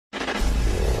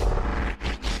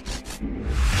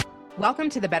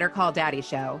Welcome to the Better Call Daddy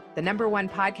Show, the #1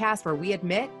 podcast where we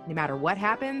admit, no matter what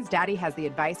happens, Daddy has the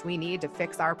advice we need to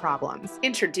fix our problems.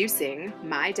 Introducing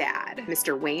my dad,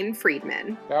 Mr. Wayne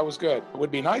Friedman. That was good. It would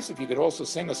be nice if you could also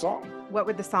sing a song. What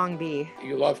would the song be?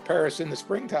 You love Paris in the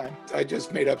springtime. I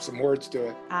just made up some words to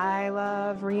it. I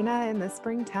love Rena in the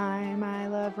springtime. I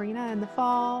love Rena in the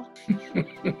fall.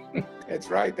 That's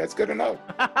right. That's good enough.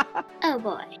 Oh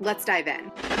boy. Let's dive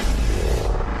in.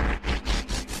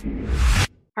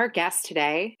 Our guest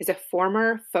today is a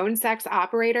former phone sex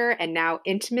operator and now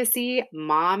intimacy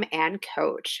mom and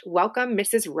coach. Welcome,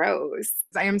 Mrs. Rose.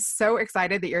 I am so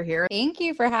excited that you're here. Thank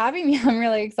you for having me. I'm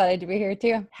really excited to be here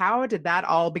too. How did that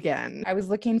all begin? I was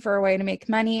looking for a way to make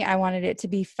money. I wanted it to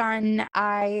be fun.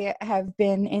 I have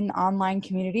been in online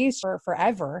communities for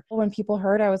forever. When people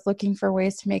heard I was looking for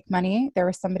ways to make money, there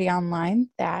was somebody online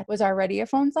that was already a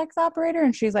phone sex operator.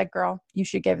 And she's like, girl, you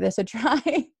should give this a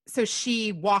try. So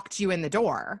she walked you in the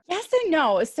door. Yes and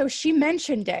no. So she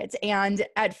mentioned it. And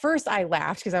at first I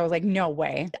laughed because I was like, no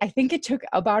way. I think it took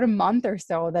about a month or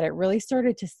so that it really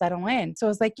started to settle in. So I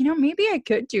was like, maybe I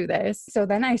could do this. So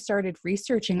then I started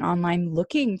researching online,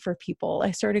 looking for people.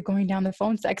 I started going down the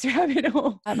phone sex rabbit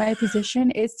hole. My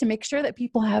position is to make sure that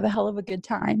people have a hell of a good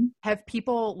time. Have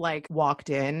people walked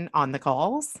in on the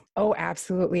calls? Oh,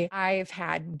 absolutely. I've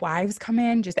had wives come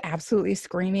in just absolutely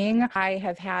screaming. I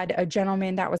have had a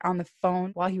gentleman that was on the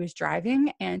phone while he was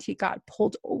driving and he got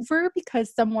pulled over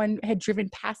because someone had driven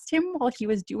past him while he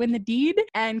was doing the deed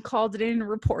and called it in and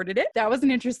reported it. That was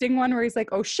an interesting one where he's like,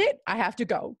 oh shit, I have to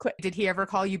go. Quick. Did he ever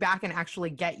call you back and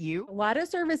actually get you? A lot of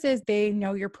services, they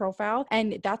know your profile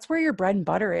and that's where your bread and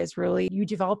butter is really. You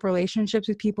develop relationships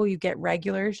with people, you get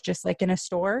regulars just like in a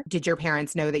store. Did your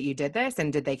parents know that you did this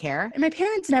and did they care? And my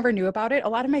parents never knew about it. A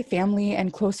lot of my family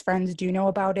and close friends do know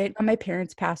about it. My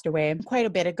parents passed away quite a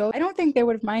bit ago. I don't think they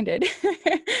would have minded.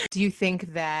 Do you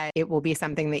think that it will be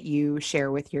something that you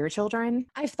share with your children?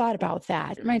 I've thought about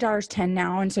that. My daughter's 10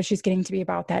 now, and so she's getting to be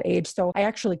about that age. So I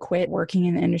actually quit working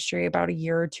in the industry about a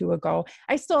year or two ago.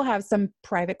 I still have some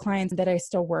private clients that I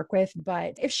still work with,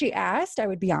 but if she asked, I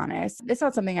would be honest. It's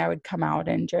not something I would come out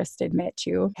and just admit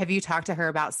to. Have you talked to her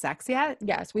about sex yet?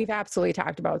 Yes, we've absolutely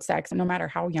talked about sex. No matter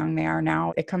how young they are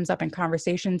now, it comes up in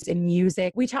conversations, in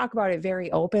music. We talk about it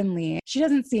very openly. She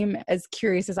doesn't seem as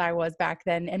curious as I was back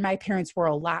then, and my parents were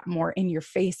a lot more in your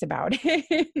face about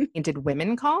it. And did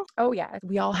women call? Oh yeah.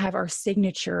 We all have our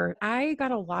signature. I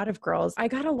got a lot of girls. I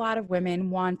got a lot of women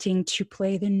wanting to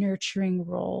play the nurturing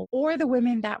role or the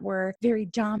women that were very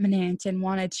dominant and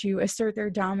wanted to assert their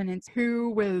dominance.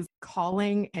 Who was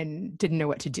calling and didn't know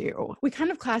what to do? We kind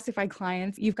of classify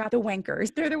clients. You've got the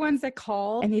wankers. They're the ones that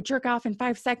call and they jerk off in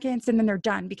 5 seconds and then they're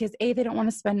done because A, they don't want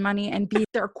to spend money and B,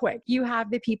 they're quick. You have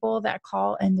the people that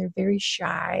call and they're very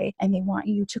shy and they want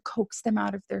you to coax them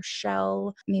out of their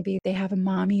shell. Maybe they have a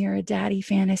mommy or a daddy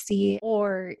fantasy,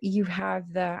 or you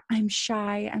have the I'm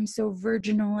shy, I'm so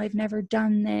virginal, I've never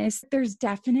done this. There's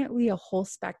definitely a whole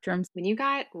spectrum. When you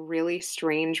got really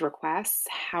strange requests,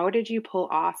 how did you pull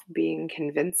off being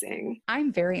convincing?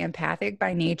 I'm very empathic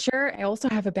by nature. I also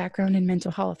have a background in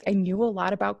mental health. I knew a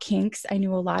lot about kinks. I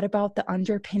knew a lot about the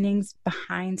underpinnings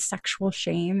behind sexual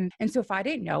shame. And so if I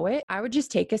didn't know it, I would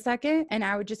just take a second and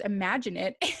I would just imagine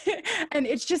it. And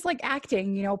it's just like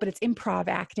acting, but it's improv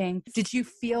acting. Did you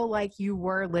feel like you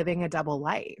were living a double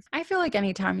life? I feel like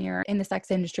anytime you're in the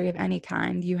sex industry of any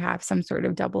kind, you have some sort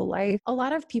of double life. A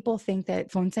lot of people think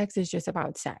that phone sex is just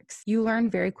about sex. You learn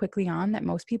very quickly on that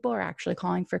most people are actually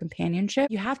calling for companionship.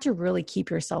 You have to really keep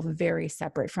yourself very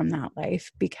separate from that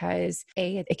life because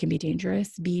A, it can be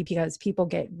dangerous. B, because people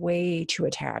get way too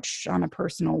attached on a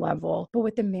personal level. But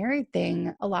with the married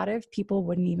thing, a lot of people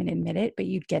wouldn't even admit it, but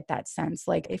you'd get that sense.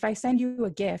 Like if I send you a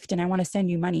gift and I want to send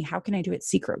you money, how can I do it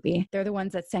secretly? They're the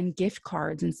ones that send gift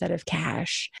cards instead of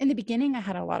cash. In the beginning, I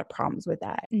had a lot of problems with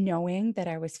that, knowing that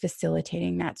I was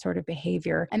facilitating that sort of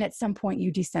behavior. And at some point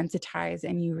you desensitize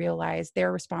and you realize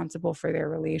they're responsible for their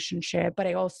relationship. But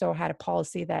I also had a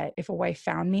policy that if a wife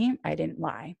found me, I didn't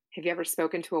lie. Have you ever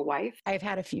spoken to a wife? I've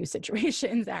had a few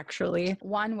situations, actually.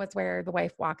 One was where the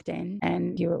wife walked in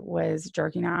and he was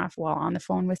jerking off while on the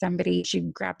phone with somebody. She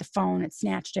grabbed the phone and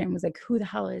snatched it and was like, who the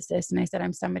hell is this? And I said,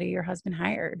 I'm somebody your husband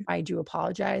hired. I do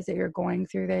apologize that you're going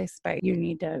through this, but you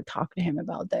need to talk to him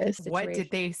about this situation. What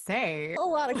did they say? A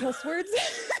lot of cuss words.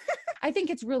 I think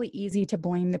it's really easy to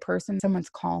blame the person someone's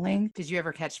calling. Did you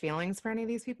ever catch feelings for any of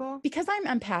these people? Because I'm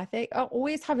empathic, I'll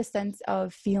always have a sense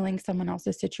of feeling someone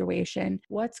else's situation.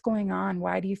 What's going on?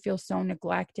 Why do you feel so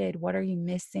neglected? What are you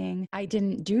missing? I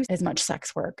didn't do as much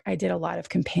sex work. I did a lot of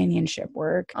companionship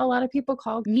work. A lot of people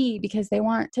call me because they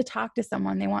want to talk to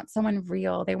someone. They want someone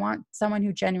real. They want someone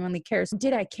who genuinely cares.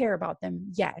 Did I care about them?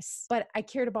 Yes. But I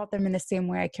cared about them in the same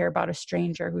way I care about a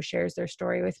stranger who shares their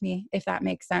story with me, if that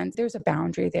makes sense. There's a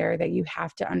boundary there that you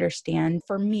have to understand.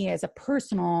 For me, as a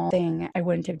personal thing, I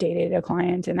wouldn't have dated a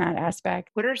client in that aspect.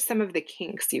 What are some of the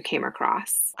kinks you came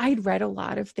across? I'd read a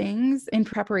lot of things in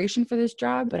preparation for this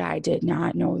job, but I did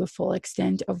not know the full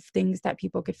extent of things that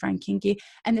people could find kinky.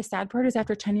 And the sad part is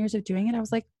after 10 years of doing it, I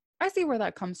was like, I see where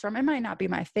that comes from. It might not be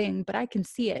my thing, but I can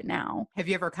see it now. Have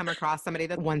you ever come across somebody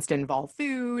that wants to involve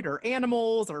food or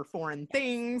animals or foreign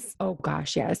things? Oh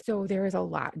gosh, yes. So there is a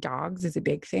lot. Dogs is a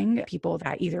big thing. People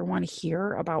that either want to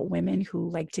hear about women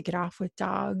who like to get off with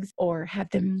dogs or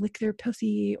have them lick their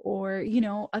pussy or,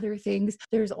 other things.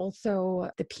 There's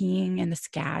also the peeing and the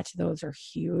scat. Those are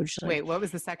huge. Wait, what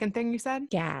was the second thing you said?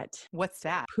 Scat. What's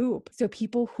that? Poop. So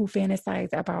people who fantasize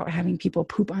about having people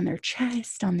poop on their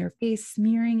chest, on their face,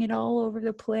 smearing it all over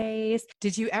the place.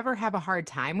 Did you ever have a hard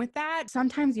time with that?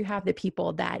 Sometimes you have the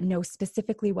people that know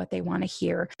specifically what they want to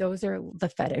hear. Those are the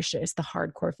fetishists, the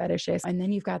hardcore fetishists. And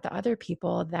then you've got the other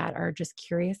people that are just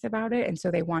curious about it. And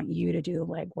so they want you to do the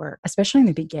legwork. Especially in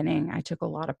the beginning, I took a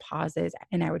lot of pauses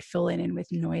and I would fill it in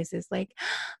with noises like,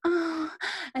 oh,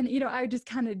 and I would just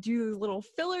kind of do little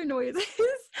filler noises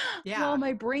while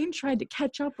my brain tried to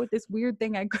catch up with this weird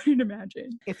thing I couldn't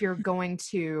imagine. If you're going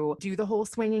to do the whole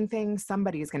swinging thing,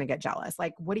 somebody's going to get jealous.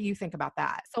 Like, what do you think about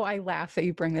that? So I laugh that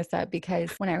you bring this up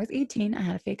because when I was 18, I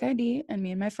had a fake ID and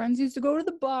me and my friends used to go to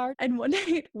the bar. And one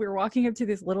night we were walking up to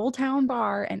this little town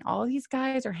bar and all these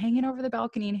guys are hanging over the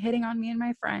balcony and hitting on me and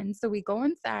my friends. So we go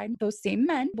inside, those same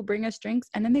men will bring us drinks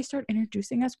and then they start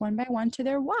introducing us one by one to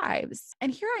their wives.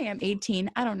 And here I am 18.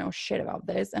 I don't know shit about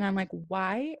this. And I'm like,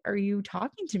 why are you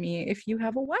talking to me if you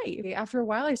have a wife? After a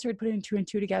while, I started putting two and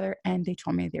two together and they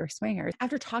told me they were swingers.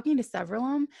 After talking to several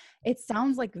of them, it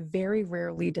sounds like very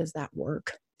rarely does that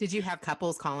work. Did you have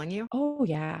couples calling you? Oh,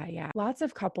 yeah. Lots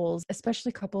of couples,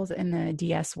 especially couples in the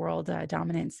DS world,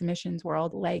 dominant submissions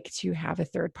world, like to have a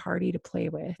third party to play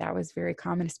with. That was very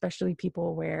common, especially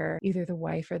people where either the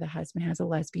wife or the husband has a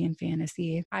lesbian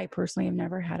fantasy. I personally have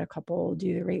never had a couple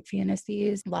do the rape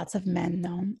fantasies. Lots of men,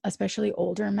 though, especially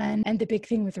older men. And the big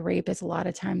thing with rape is a lot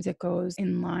of times it goes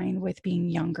in line with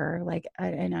being younger, like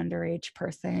an underage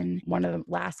person. One of the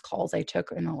last calls I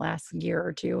took in the last year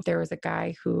or two, there was a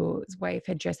guy whose wife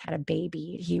had just had a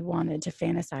baby. He wanted to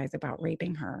fantasize about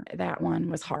raping her. That one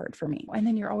was hard for me. And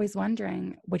then you're always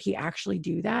wondering, would he actually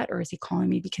do that? Or is he calling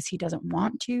me because he doesn't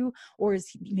want to? Or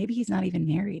maybe he's not even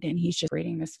married and he's just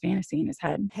creating this fantasy in his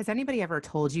head. Has anybody ever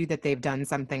told you that they've done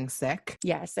something sick?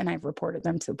 Yes. And I've reported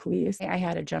them to the police. I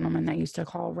had a gentleman that used to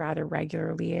call rather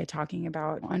regularly talking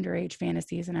about underage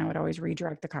fantasies. And I would always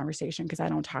redirect the conversation because I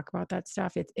don't talk about that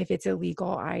stuff. If it's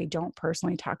illegal, I don't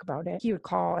personally talk about it. He would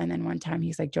call. And then one time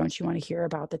he's like, don't you want to hear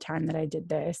about the time that I did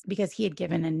this? Because he had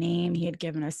given a name, he had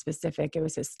given a specific, it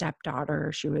was his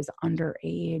stepdaughter, she was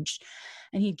underage,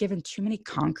 and he'd given too many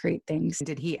concrete things.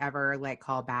 Did he ever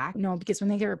call back? No, because when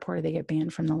they get reported, they get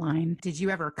banned from the line. Did you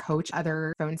ever coach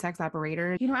other phone sex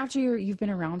operators? After you've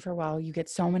been around for a while, you get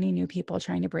so many new people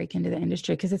trying to break into the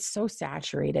industry because it's so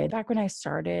saturated. Back when I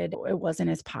started, it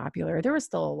wasn't as popular. There was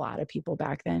still a lot of people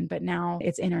back then, but now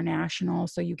it's international.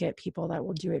 So you get people that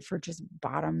will do it for just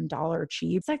bottom dollar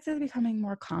cheap. Sex is becoming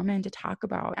more common to talk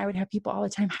about. I would have people all the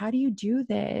time, how do you do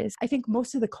this? I think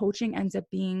most of the coaching ends up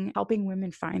being helping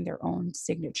women find their own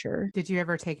signature. Did you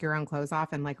ever take your own clothes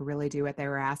off and really do what they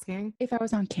were asking? If I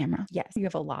was on camera, yes. You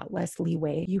have a lot less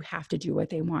leeway. You have to do what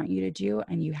they want you to do,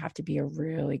 and you have to be a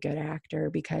really good actor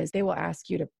because they will ask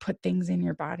you to put things in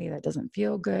your body that doesn't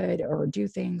feel good or do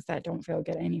things that don't feel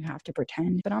good, and you have to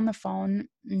pretend. But on the phone,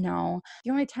 no.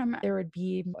 The only time there would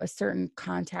be a certain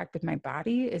contact with my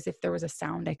body is if there was a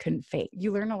sound I couldn't fake.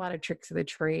 You learn a lot of tricks of the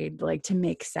trade, to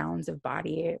make sounds of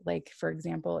body. For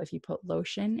example, if you put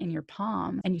lotion in your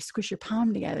palm and you squish your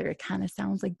palm together, it kind of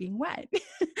sounds like being wet.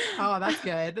 Oh, that's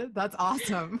good. That's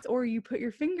awesome. Or you put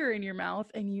your finger in your mouth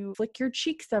and you flick your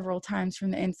cheek several times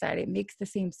from the inside. It makes the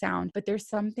same sound. But there's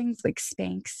some things like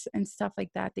Spanx and stuff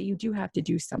like that you do have to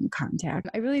do some contact.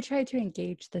 I really try to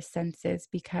engage the senses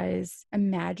because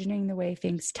imagining the way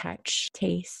things touch,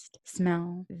 taste,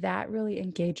 smell, that really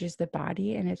engages the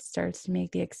body and it starts to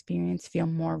make the experience feel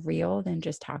more real than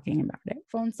just talking about it.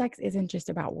 Phone sex isn't just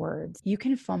about words. You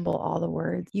can fumble all the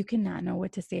words. You cannot not know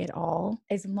what to say at all.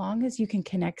 As long as you can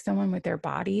connect someone with their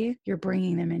body, you're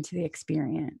bringing them into the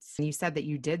experience. You said that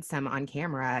you did some on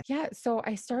camera. Yeah. So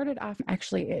I started off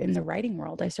actually in the writing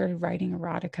world. I started writing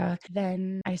erotica.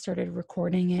 Then I started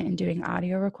recording it and doing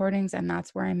audio recordings. And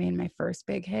that's where I made my first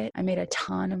big hit. I made a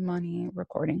ton of money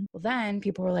recording. Well, then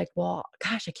people were like, well,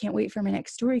 gosh, I can't wait for my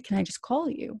next story. Can I just call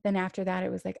you? Then after that,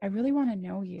 it was like, I really want to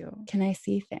know you. Can I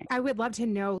see things? I would love to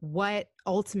know what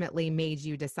ultimately made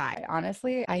you decide.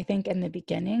 Honestly, I think in the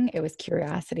beginning, it was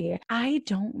curiosity. I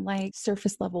don't like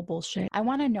surface level bullshit. I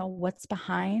want to know what's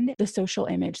behind the social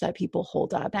image that people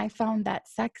hold up. And I found that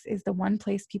sex is the one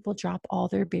place people drop all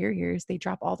their barriers. They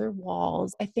drop all their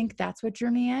walls. I think that's what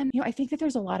drew me in. I think that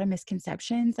there's a lot of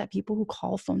misconceptions that people who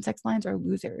call phone sex lines are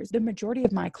losers. The majority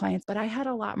of my clients, but I had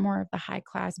a lot more of the high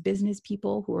class business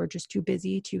people who are just too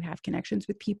busy to have connections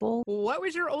with people. What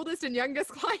was your oldest and youngest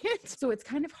client? So it's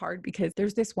kind of hard because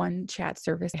there's this one chat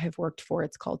service I have worked for.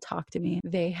 It's called Talk to Me.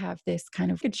 They have this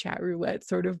kind of a chat roulette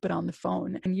sort of, but on the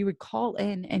phone. And you would call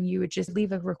in and you would just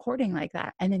leave a recording like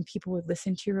that. And then people would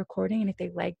listen to your recording. And if they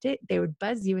liked it, they would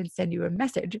buzz you and send you a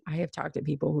message. I have talked to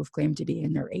people who've claimed to be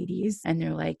in their 80s and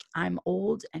they're like, I'm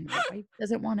old and my wife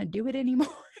doesn't want to do it anymore.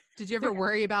 Did you ever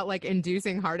worry about like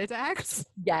inducing heart attacks?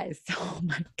 Yes. Oh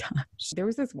my gosh. There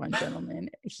was this one gentleman,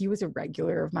 he was a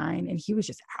regular of mine and he was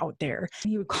just out there.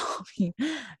 He would call me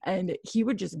and he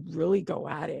would just really go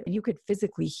at it. And you could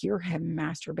physically hear him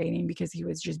masturbating because he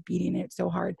was just beating it so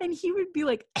hard. And he would be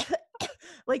like,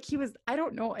 like he was, I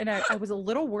don't know. And I was a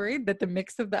little worried that the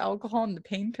mix of the alcohol and the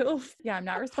pain pills. Yeah, I'm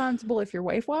not responsible if your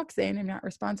wife walks in. I'm not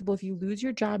responsible if you lose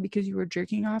your job because you were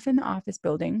jerking off in the office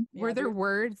building. Were there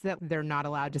words that they're not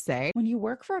allowed to say? When you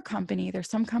work for a company, there's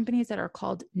some companies that are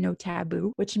called no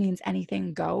taboo, which means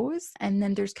anything goes. And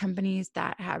then there's companies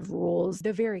that have rules.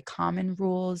 The very common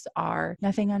rules are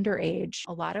nothing underage.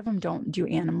 A lot of them don't do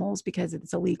animals because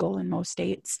it's illegal in most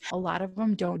states. A lot of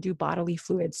them don't do bodily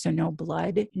fluids. So no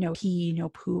blood, no pee, no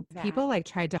poop. People like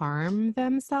tried to harm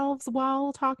themselves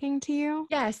while talking to you?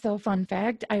 Yeah. So fun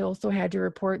fact, I also had to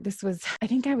report, this was, I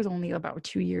think I was only about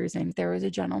 2 years in. There was a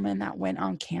gentleman that went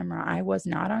on camera. I was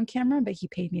not on camera, but he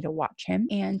paid me to watch him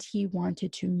and he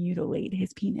wanted to mutilate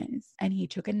his penis. And he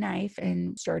took a knife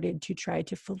and started to try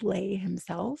to fillet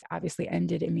himself, obviously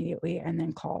ended immediately and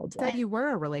then called. That you were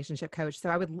a relationship coach.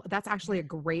 So that's actually a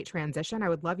great transition. I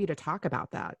would love you to talk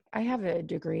about that. I have a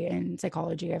degree in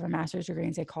psychology. I have a master's degree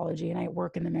in psychology and I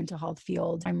work in the mental health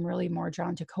field. I'm really more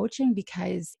drawn to coaching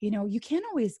because, you can't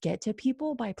always get to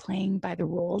people by playing by the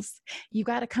rules. You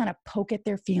got to kind of poke at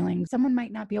their feelings. Someone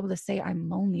might not be able to say I'm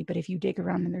lonely, but if you dig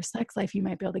around in their sex life, you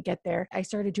might be able to get there. I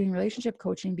started doing relationship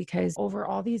coaching because over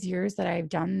all these years that I've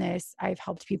done this, I've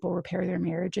helped people repair their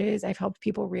marriages. I've helped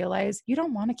people realize you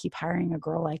don't want to keep hiring a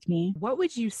girl like me. What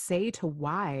would you say to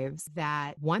wives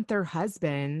that want their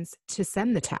husbands to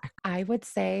send the text? I would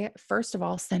say, first of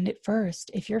all, send it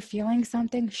first. If you're feeling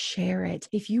something, share it.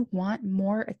 If you want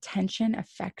more attention,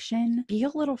 affection, be a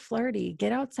little flirty.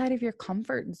 Get outside of your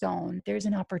comfort zone. There's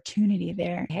an opportunity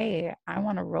there. Hey, I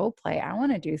want to role play. I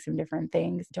want to do some different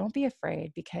things. Don't be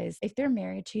afraid because if they're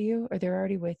married to you or they're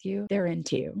already with you, they're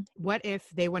into you. What if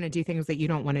they want to do things that you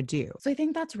don't want to do? So I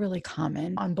think that's really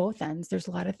common on both ends. There's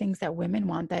a lot of things that women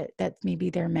want that maybe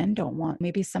their men don't want.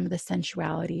 Maybe some of the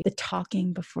sensuality, the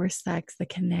talking before sex, the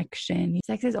connection.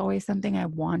 Sex is always something I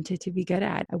wanted to be good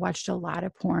at. I watched a lot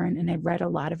of porn and I read a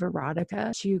lot of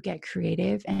erotica to get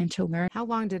creative and to learn. How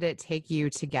long did it take you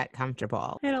to get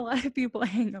comfortable? I had a lot of people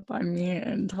hang up on me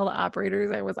and tell the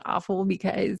operators I was awful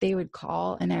because they would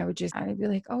call and I'd be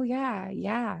like, oh yeah,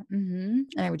 and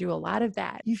I would do a lot of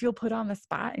that. You feel put on the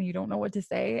spot and you don't know what to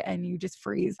say and you just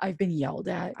freeze. I've been yelled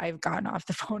at. I've gotten off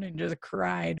the phone and just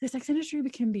cried. The sex industry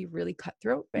can be really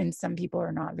cutthroat and some people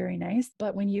are not very nice.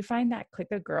 But when you find that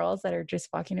clique of girls that are just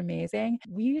fucking amazing,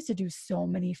 we used to do so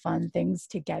many fun things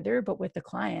together, but with the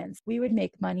clients, we would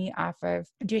make money off of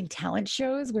doing talent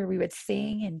shows where we would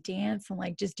sing and dance and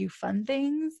like just do fun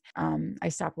things. I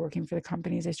stopped working for the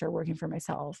companies. I started working for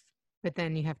myself. But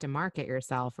then you have to market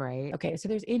yourself, right? Okay. So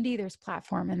there's indie, there's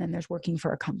platform, and then there's working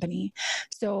for a company.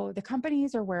 So the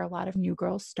companies are where a lot of new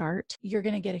girls start. You're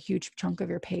going to get a huge chunk of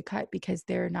your pay cut because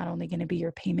they're not only going to be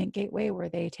your payment gateway where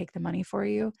they take the money for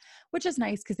you, which is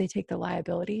nice because they take the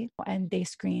liability and they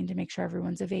screen to make sure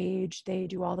everyone's of age. They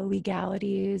do all the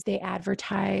legalities, they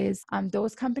advertise.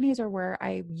 Those companies are where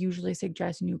I usually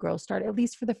suggest new girls start, at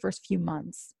least for the first few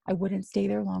months. I wouldn't stay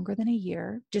there longer than a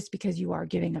year just because you are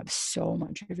giving up so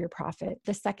much of your profit profit.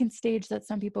 The second stage that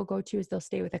some people go to is they'll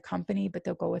stay with a company, but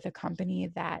they'll go with a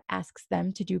company that asks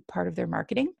them to do part of their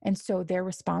marketing. And so they're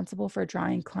responsible for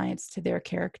drawing clients to their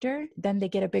character. Then they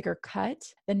get a bigger cut.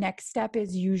 The next step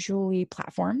is usually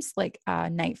platforms like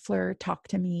NiteFlirt, Talk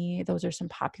to Me. Those are some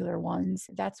popular ones.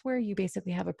 That's where you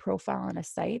basically have a profile on a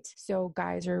site. So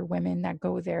guys or women that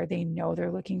go there, they know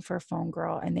they're looking for a phone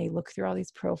girl and they look through all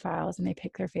these profiles and they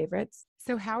pick their favorites.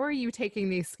 So how are you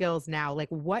taking these skills now? Like,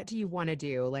 what do you want to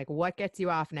do? Like, what gets you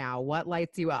off now? What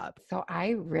lights you up? So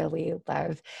I really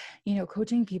love,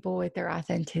 coaching people with their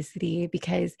authenticity,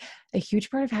 because a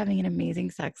huge part of having an amazing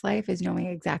sex life is knowing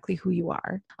exactly who you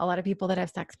are. A lot of people that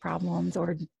have sex problems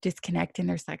or disconnect in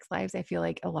their sex lives, I feel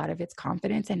like a lot of it's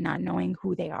confidence and not knowing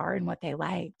who they are and what they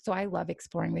like. So I love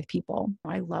exploring with people.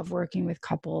 I love working with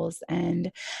couples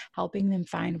and helping them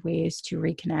find ways to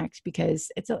reconnect, because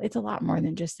it's a lot more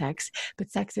than just sex. But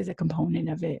sex is a component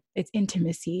of it. It's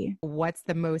intimacy. What's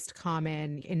the most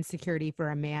common insecurity for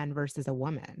a man versus a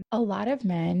woman? A lot of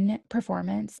men,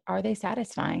 performance, are they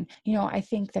satisfying? I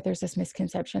think that there's this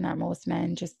misconception that most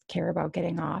men just care about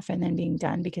getting off and then being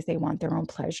done because they want their own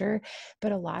pleasure.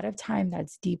 But a lot of time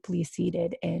that's deeply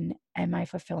seated in, am I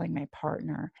fulfilling my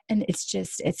partner? And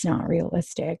it's not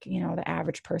realistic. The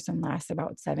average person lasts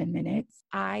about 7 minutes.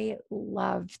 I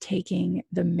love taking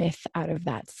the myth out of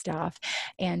that stuff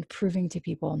and proving to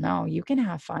people, no, you can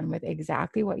have fun with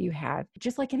exactly what you have.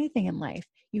 Just like anything in life,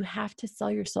 you have to sell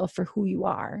yourself for who you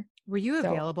are. Were you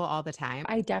available all the time?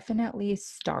 I definitely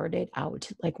started out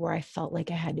like where I felt like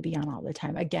I had to be on all the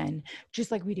time. Again, just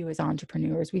like we do as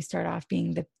entrepreneurs, we start off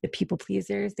being the people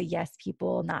pleasers, the yes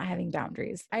people, not having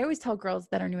boundaries. I always tell girls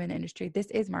that are new in the industry,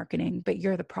 this is marketing, but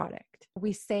you're the product.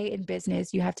 We say in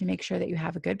business, you have to make sure that you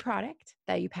have a good product,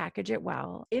 that you package it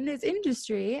well. In this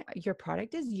industry, your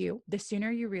product is you. The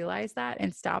sooner you realize that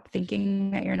and stop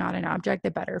thinking that you're not an object,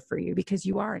 the better for you, because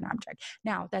you are an object.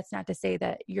 Now, that's not to say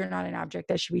that you're not an object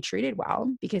that should be treated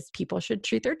well, because people should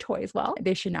treat their toys well.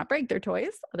 They should not break their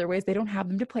toys. Otherwise, they don't have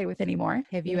them to play with anymore.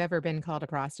 Have you ever been called a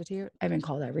prostitute? I've been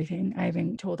called everything. I've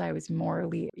been told I was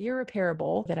morally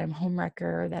irreparable, that I'm a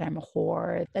homewrecker, that I'm a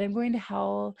whore, that I'm going to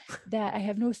hell, that I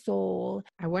have no soul.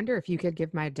 I wonder if you could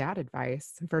give my dad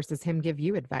advice versus him give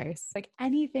you advice. Like,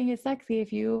 anything is sexy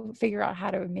if you figure out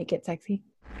how to make it sexy.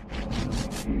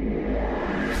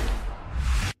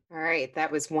 All right,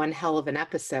 that was one hell of an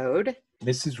episode.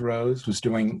 Mrs. Rose was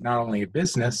doing not only a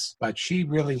business, but she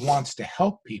really wants to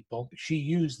help people. She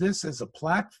used this as a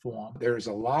platform. There's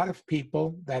a lot of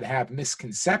people that have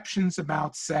misconceptions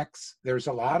about sex. There's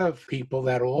a lot of people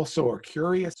that also are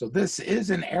curious. So this is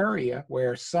an area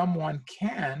where someone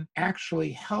can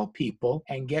actually help people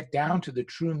and get down to the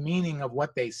true meaning of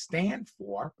what they stand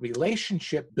for.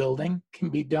 Relationship building can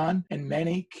be done in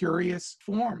many curious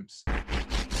forms.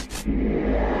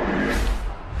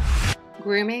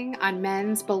 Grooming on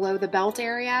men's below the belt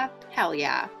area? Hell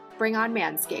yeah. Bring on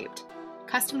Manscaped.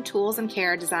 Custom tools and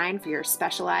care designed for your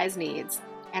specialized needs.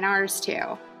 And ours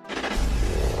too.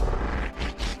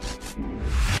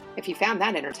 If you found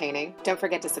that entertaining, don't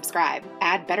forget to subscribe.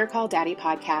 Add Better Call Daddy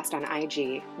podcast on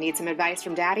IG. Need some advice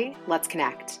from Daddy? Let's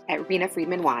connect at Rena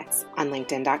Friedman Watts on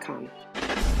LinkedIn.com.